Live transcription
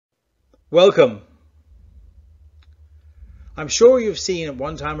Welcome. I'm sure you've seen at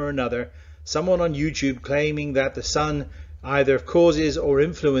one time or another someone on YouTube claiming that the sun either causes or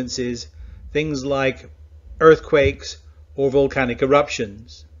influences things like earthquakes or volcanic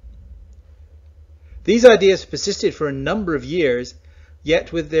eruptions. These ideas persisted for a number of years,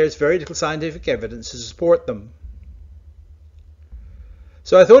 yet there's very little scientific evidence to support them.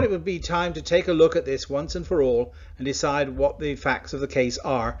 So I thought it would be time to take a look at this once and for all and decide what the facts of the case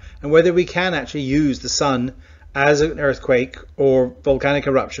are and whether we can actually use the sun as an earthquake or volcanic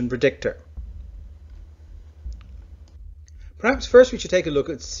eruption predictor. Perhaps first we should take a look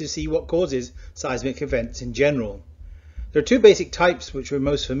to see what causes seismic events in general. There are two basic types which we're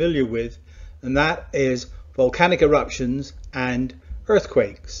most familiar with, and that is volcanic eruptions and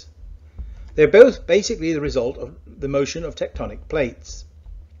earthquakes. They're both basically the result of the motion of tectonic plates.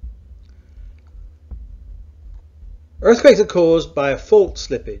 Earthquakes are caused by a fault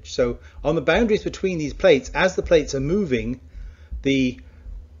slippage. So on the boundaries between these plates, as the plates are moving, the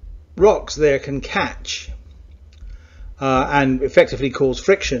rocks there can catch and effectively cause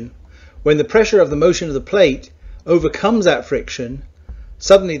friction. When the pressure of the motion of the plate overcomes that friction,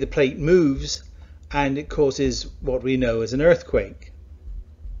 suddenly the plate moves and it causes what we know as an earthquake.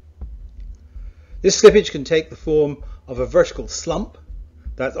 This slippage can take the form of a vertical slump.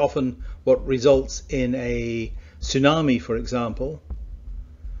 That's often what results in a tsunami, for example,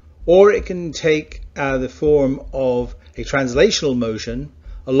 or it can take the form of a translational motion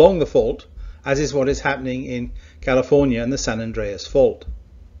along the fault, as is what is happening in California and the San Andreas Fault.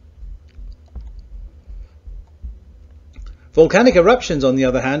 Volcanic eruptions, on the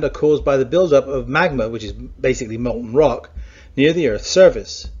other hand, are caused by the buildup of magma, which is basically molten rock, near the Earth's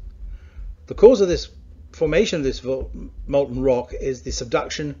surface. The cause of this formation of this molten rock is the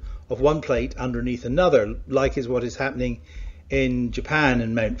subduction of one plate underneath another, like is what is happening in Japan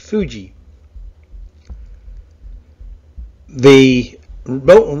and Mount Fuji. The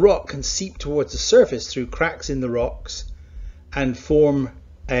molten rock can seep towards the surface through cracks in the rocks and form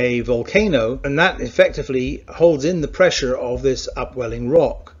a volcano, and that effectively holds in the pressure of this upwelling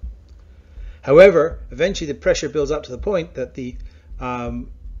rock. However, eventually the pressure builds up to the point that the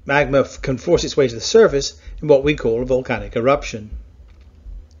magma can force its way to the surface in what we call a volcanic eruption.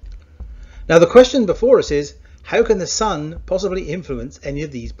 Now the question before us is, how can the sun possibly influence any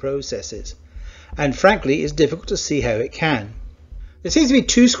of these processes? And frankly, it's difficult to see how it can. There seems to be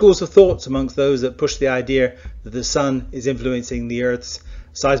two schools of thoughts amongst those that push the idea that the sun is influencing the Earth's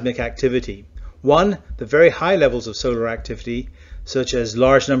seismic activity. One, the very high levels of solar activity, such as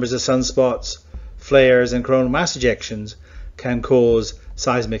large numbers of sunspots, flares and coronal mass ejections, can cause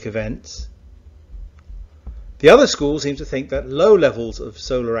seismic events. The other school seems to think that low levels of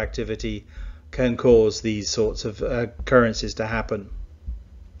solar activity can cause these sorts of occurrences to happen.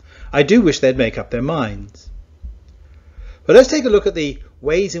 I do wish they'd make up their minds. But let's take a look at the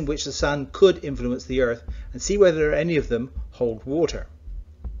ways in which the sun could influence the Earth and see whether any of them hold water.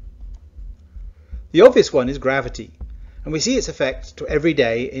 The obvious one is gravity, and we see its effect every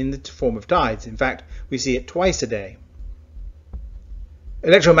day in the form of tides. In fact, we see it twice a day.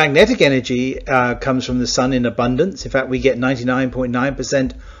 Electromagnetic energy comes from the sun in abundance. In fact, we get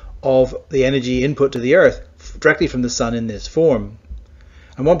 99.9% of the energy input to the Earth directly from the sun in this form.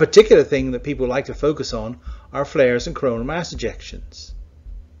 And one particular thing that people like to focus on are flares and coronal mass ejections.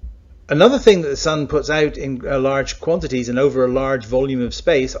 Another thing that the sun puts out in large quantities and over a large volume of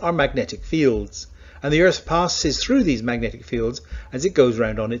space are magnetic fields. And the Earth passes through these magnetic fields as it goes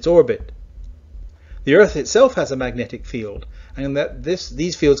round on its orbit. The Earth itself has a magnetic field, and that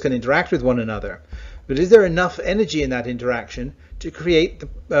these fields can interact with one another. But is there enough energy in that interaction to create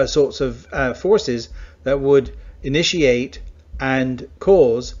the sorts of forces that would initiate and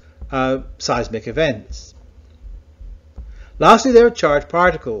cause seismic events? Lastly, there are charged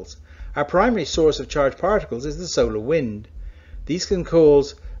particles. Our primary source of charged particles is the solar wind. These can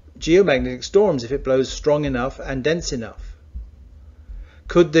cause geomagnetic storms if it blows strong enough and dense enough.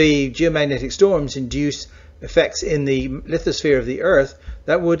 Could the geomagnetic storms induce effects in the lithosphere of the Earth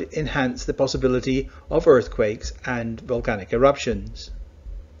that would enhance the possibility of earthquakes and volcanic eruptions?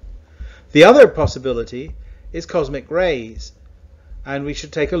 The other possibility is cosmic rays, and we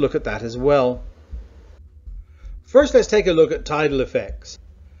should take a look at that as well. First, let's take a look at tidal effects.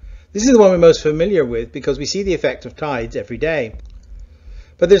 This is the one we're most familiar with because we see the effect of tides every day.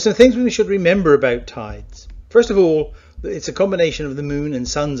 But there's some things we should remember about tides. First of all, it's a combination of the moon and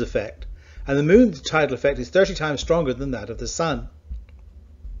sun's effect, and the moon's tidal effect is 30 times stronger than that of the sun.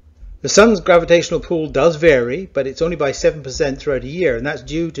 The sun's gravitational pull does vary, but it's only by 7% throughout a year, and that's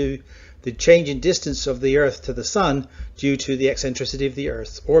due to the change in distance of the Earth to the sun due to the eccentricity of the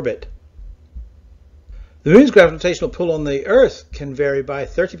Earth's orbit. The moon's gravitational pull on the Earth can vary by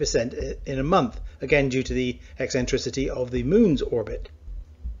 30% in a month, again due to the eccentricity of the moon's orbit.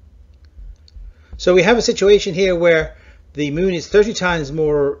 So we have a situation here where the moon is 30 times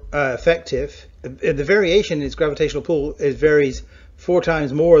more effective. The variation in its gravitational pull varies 4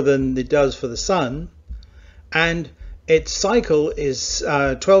 times more than it does for the sun, and its cycle is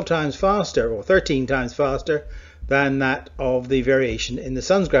 12 times faster or 13 times faster than that of the variation in the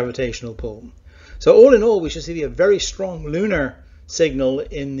sun's gravitational pull. So all in all, we should see a very strong lunar signal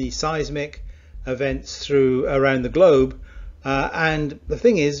in the seismic events around the globe. And the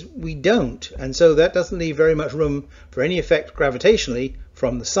thing is, we don't. And so that doesn't leave very much room for any effect gravitationally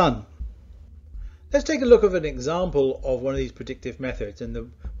from the sun. Let's take a look at an example of one of these predictive methods. And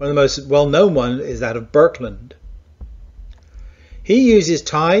one of the most well-known one is that of Birkeland. He uses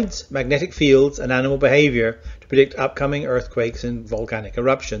tides, magnetic fields, and animal behavior to predict upcoming earthquakes and volcanic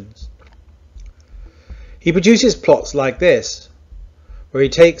eruptions. He produces plots like this, where he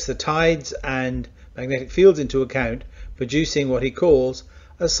takes the tides and magnetic fields into account, producing what he calls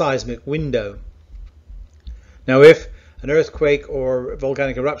a seismic window. Now, if an earthquake or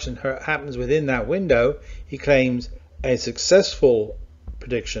volcanic eruption happens within that window, he claims a successful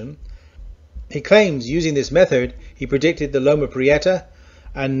prediction. He claims using this method he predicted the Loma Prieta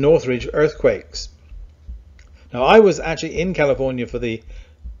and Northridge earthquakes. Now, I was actually in California for the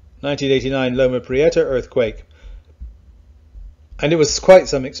 1989 Loma Prieta earthquake, and it was quite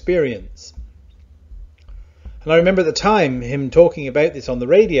some experience. And I remember at the time him talking about this on the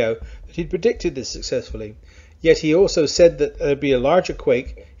radio, that he'd predicted this successfully, yet he also said that there'd be a larger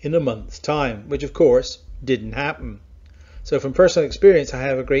quake in a month's time, which of course didn't happen. So from personal experience, I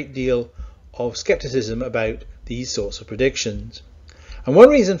have a great deal of skepticism about these sorts of predictions. And one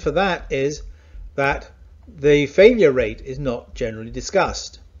reason for that is that the failure rate is not generally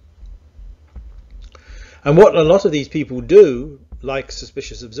discussed. And what a lot of these people do, like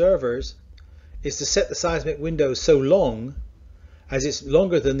suspicious observers, is to set the seismic window so long as it's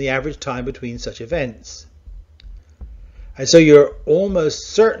longer than the average time between such events. And so you're almost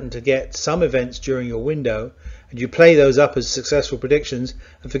certain to get some events during your window, and you play those up as successful predictions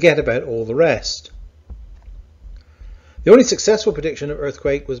and forget about all the rest. The only successful prediction of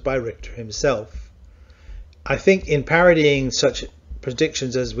earthquake was by Richter himself. I think in parodying such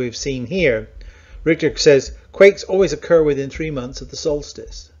predictions as we've seen here, Richter says quakes always occur within 3 months of the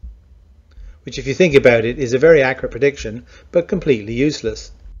solstice, which if you think about it is a very accurate prediction, but completely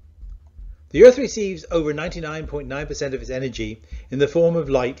useless. The Earth receives over 99.9% of its energy in the form of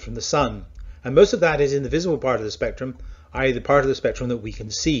light from the sun, and most of that is in the visible part of the spectrum, i.e. the part of the spectrum that we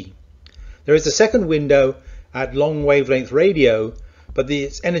can see. There is a second window at long wavelength radio, but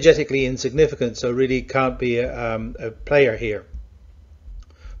it's energetically insignificant, so really can't be a player here.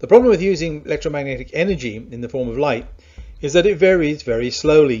 The problem with using electromagnetic energy in the form of light is that it varies very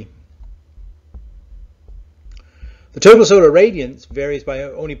slowly. The total solar radiance varies by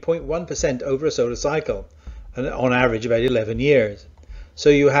only 0.1% over a solar cycle, and on average about 11 years. So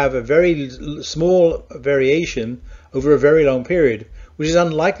you have a very small variation over a very long period, which is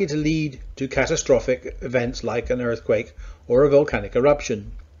unlikely to lead to catastrophic events like an earthquake or a volcanic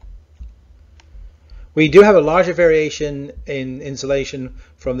eruption. We do have a larger variation in insolation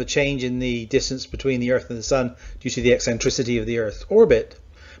from the change in the distance between the Earth and the Sun due to the eccentricity of the Earth's orbit.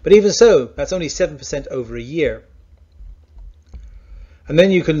 But even so, that's only 7% over a year. And then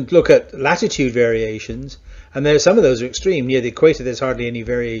you can look at latitude variations, and some of those are extreme. Near the equator there's hardly any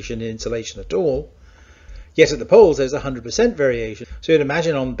variation in insolation at all. Yet at the poles there's 100% variation. So you'd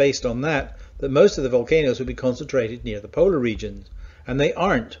imagine based on that most of the volcanoes would be concentrated near the polar regions, and they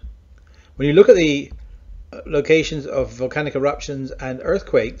aren't. When you look at the locations of volcanic eruptions and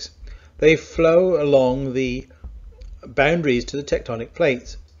earthquakes, they flow along the boundaries to the tectonic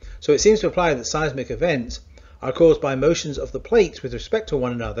plates. So it seems to imply that seismic events are caused by motions of the plates with respect to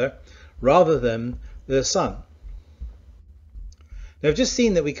one another rather than the sun. Now, I've just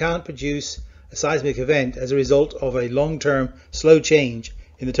seen that we can't produce a seismic event as a result of a long-term slow change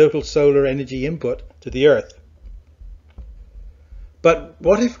in the total solar energy input to the Earth. But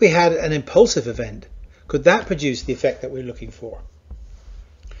what if we had an impulsive event? Could that produce the effect that we're looking for?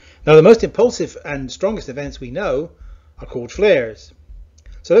 Now, the most impulsive and strongest events we know are called flares.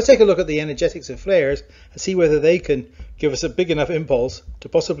 So let's take a look at the energetics of flares and see whether they can give us a big enough impulse to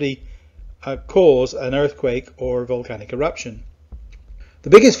possibly cause an earthquake or volcanic eruption.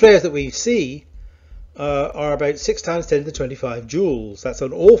 The biggest flares that we see are about 6 times 10 to the 25 joules. That's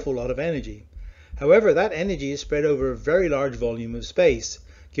an awful lot of energy. However, that energy is spread over a very large volume of space,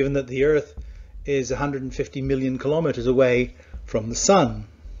 given that the Earth is 150 million kilometers away from the Sun.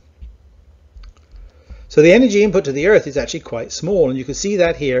 So the energy input to the Earth is actually quite small, and you can see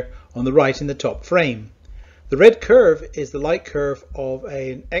that here on the right in the top frame. The red curve is the light curve of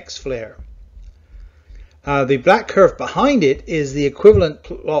an X-flare. The black curve behind it is the equivalent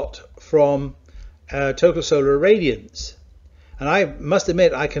plot from total solar irradiance. And I must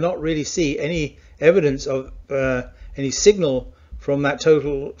admit I cannot really see any evidence of any signal from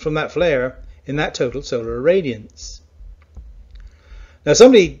that flare in that total solar irradiance. Now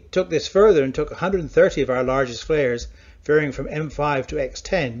somebody took this further and took 130 of our largest flares, varying from M5 to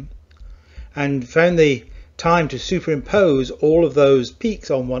X10, and found the time to superimpose all of those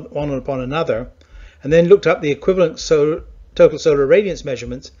peaks on one upon another, and then looked up the equivalent total solar irradiance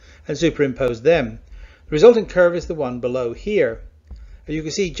measurements and superimposed them. The resulting curve is the one below here. And you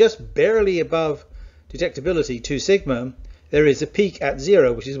can see just barely above detectability 2 sigma, there is a peak at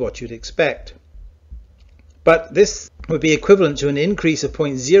 0, which is what you'd expect. But this would be equivalent to an increase of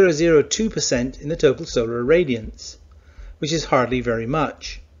 0.002% in the total solar irradiance, which is hardly very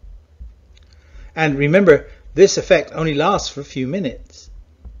much. And remember, this effect only lasts for a few minutes.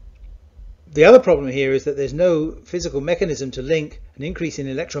 The other problem here is that there's no physical mechanism to link an increase in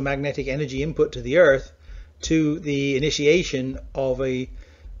electromagnetic energy input to the Earth to the initiation of a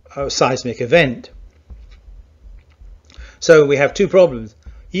seismic event. So we have two problems.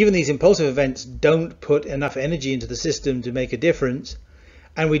 Even these impulsive events don't put enough energy into the system to make a difference,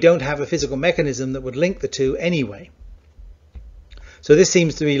 and we don't have a physical mechanism that would link the two anyway. So this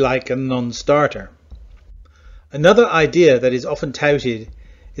seems to be like a non-starter. Another idea that is often touted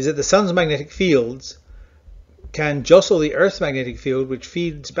is that the sun's magnetic fields can jostle the Earth's magnetic field, which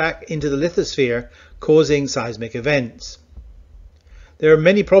feeds back into the lithosphere, causing seismic events. There are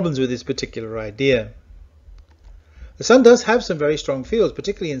many problems with this particular idea. The sun does have some very strong fields,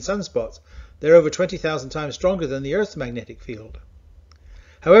 particularly in sunspots. They're over 20,000 times stronger than the Earth's magnetic field.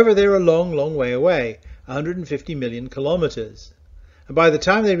 However, they're a long, long way away, 150 million kilometers. And by the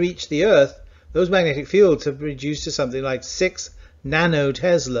time they reach the Earth, those magnetic fields have reduced to something like 6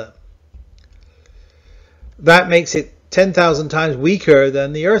 nanotesla. That makes it 10,000 times weaker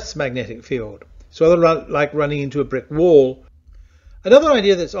than the Earth's magnetic field. It's rather like running into a brick wall. Another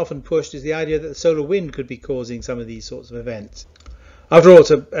idea that's often pushed is the idea that the solar wind could be causing some of these sorts of events. After all,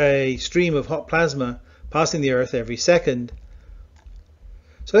 it's a stream of hot plasma passing the Earth every second.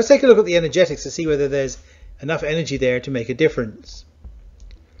 So let's take a look at the energetics to see whether there's enough energy there to make a difference.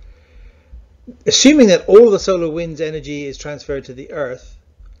 Assuming that all of the solar wind's energy is transferred to the Earth,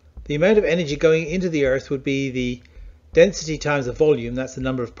 the amount of energy going into the Earth would be the density times the volume, that's the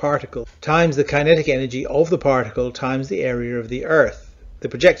number of particles, times the kinetic energy of the particle times the area of the Earth, the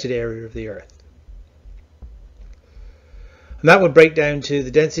projected area of the Earth. And that would break down to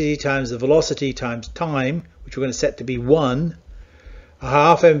the density times the velocity times time, which we're going to set to be 1, a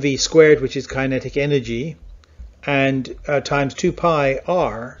half mv squared, which is kinetic energy, and times 2 pi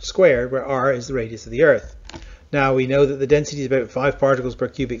r squared, where r is the radius of the Earth. Now we know that the density is about 5 particles per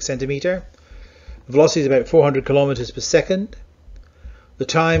cubic centimeter. The velocity is about 400 kilometers per second. The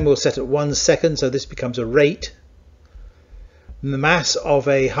time we'll set at 1 second, so this becomes a rate. And the mass of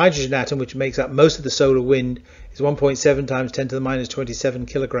a hydrogen atom, which makes up most of the solar wind, is 1.7 times 10 to the minus 27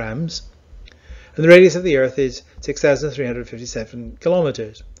 kilograms. And the radius of the Earth is 6,357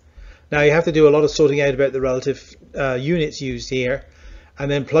 kilometers. Now you have to do a lot of sorting out about the relative units used here, and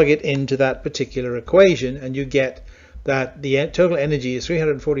then plug it into that particular equation, and you get that the total energy is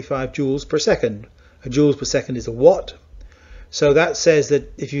 345 joules per second. A joules per second is a watt. So that says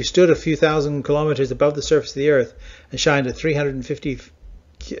that if you stood a few thousand kilometers above the surface of the Earth and shined a 350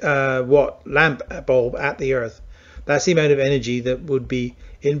 watt lamp bulb at the Earth, that's the amount of energy that would be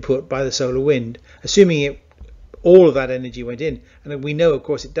input by the solar wind, assuming all of that energy went in. And we know, of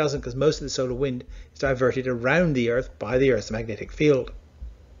course, it doesn't, because most of the solar wind is diverted around the Earth by the Earth's magnetic field.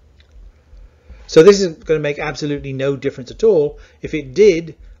 So this is going to make absolutely no difference at all. If it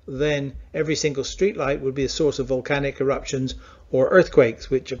did, then every single streetlight would be a source of volcanic eruptions or earthquakes,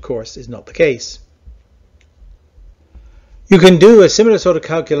 which of course is not the case. You can do a similar sort of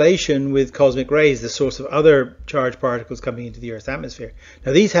calculation with cosmic rays, the source of other charged particles coming into the Earth's atmosphere.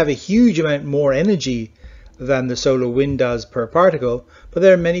 Now these have a huge amount more energy than the solar wind does per particle, but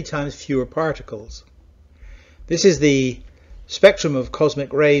there are many times fewer particles. This is the spectrum of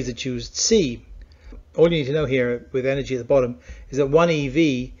cosmic rays that you see. All you need to know here with energy at the bottom is that 1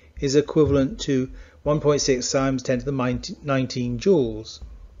 eV is equivalent to 1.6 times 10 to the 19 joules.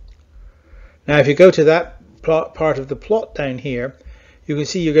 Now if you go to that part of the plot down here, you can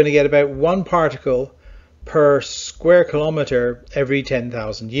see you're going to get about 1 particle per square kilometer every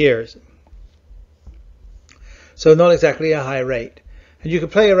 10,000 years. So not exactly a high rate. And you can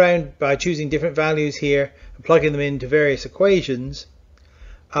play around by choosing different values here and plugging them into various equations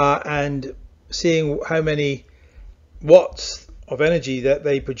and seeing how many watts of energy that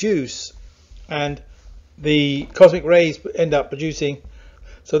they produce, and the cosmic rays end up producing,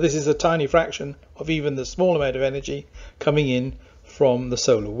 so this is a tiny fraction of even the small amount of energy coming in from the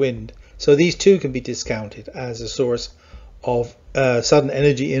solar wind. So these two can be discounted as a source of sudden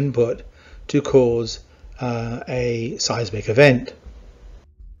energy input to cause a seismic event.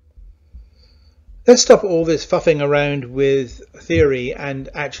 Let's stop all this fuffing around with theory and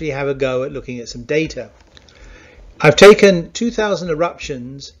actually have a go at looking at some data. I've taken 2,000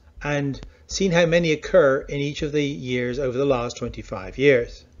 eruptions and seen how many occur in each of the years over the last 25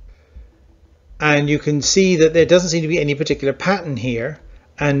 years. And you can see that there doesn't seem to be any particular pattern here,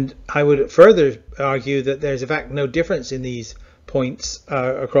 and I would further argue that there's in fact no difference in these points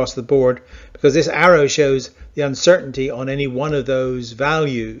across the board, because this arrow shows the uncertainty on any one of those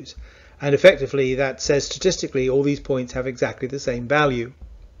values, and effectively that says statistically all these points have exactly the same value.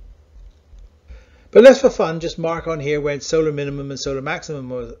 But let's for fun just mark on here when solar minimum and solar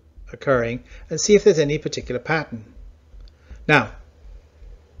maximum are occurring and see if there's any particular pattern. Now,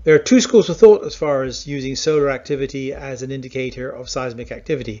 there are two schools of thought as far as using solar activity as an indicator of seismic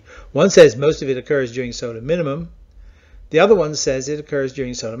activity. One says most of it occurs during solar minimum. The other one says it occurs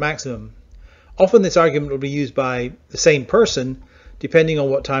during solar maximum. Often this argument will be used by the same person depending on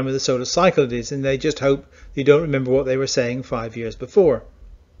what time of the solar cycle it is, and they just hope you don't remember what they were saying 5 years before.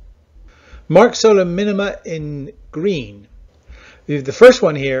 Mark solar minima in green. The first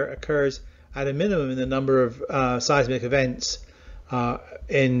one here occurs at a minimum in the number of seismic events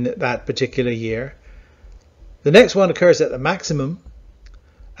in that particular year. The next one occurs at the maximum,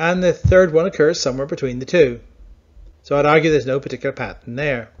 and the third one occurs somewhere between the two. So I'd argue there's no particular pattern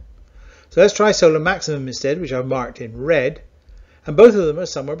there. So let's try solar maximum instead, which I've marked in red, and both of them are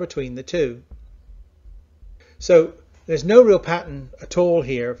somewhere between the two. So there's no real pattern at all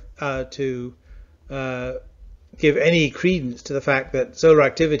here to give any credence to the fact that solar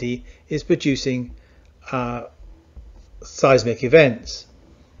activity is producing seismic events.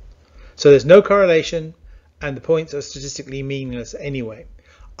 So there's no correlation, and the points are statistically meaningless anyway.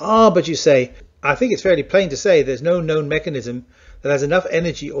 But you say, I think it's fairly plain to say there's no known mechanism that has enough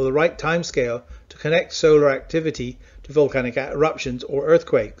energy or the right time scale to connect solar activity to volcanic eruptions or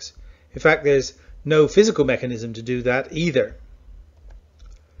earthquakes. In fact, there's no physical mechanism to do that either.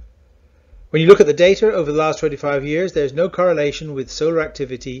 When you look at the data over the last 25 years, there's no correlation with solar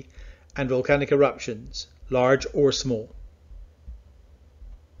activity and volcanic eruptions, large or small.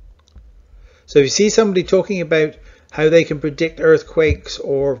 So if you see somebody talking about how they can predict earthquakes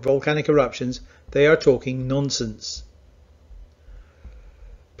or volcanic eruptions, they are talking nonsense.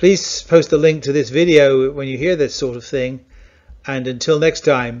 Please post a link to this video when you hear this sort of thing, and until next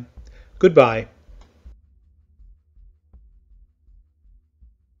time, goodbye.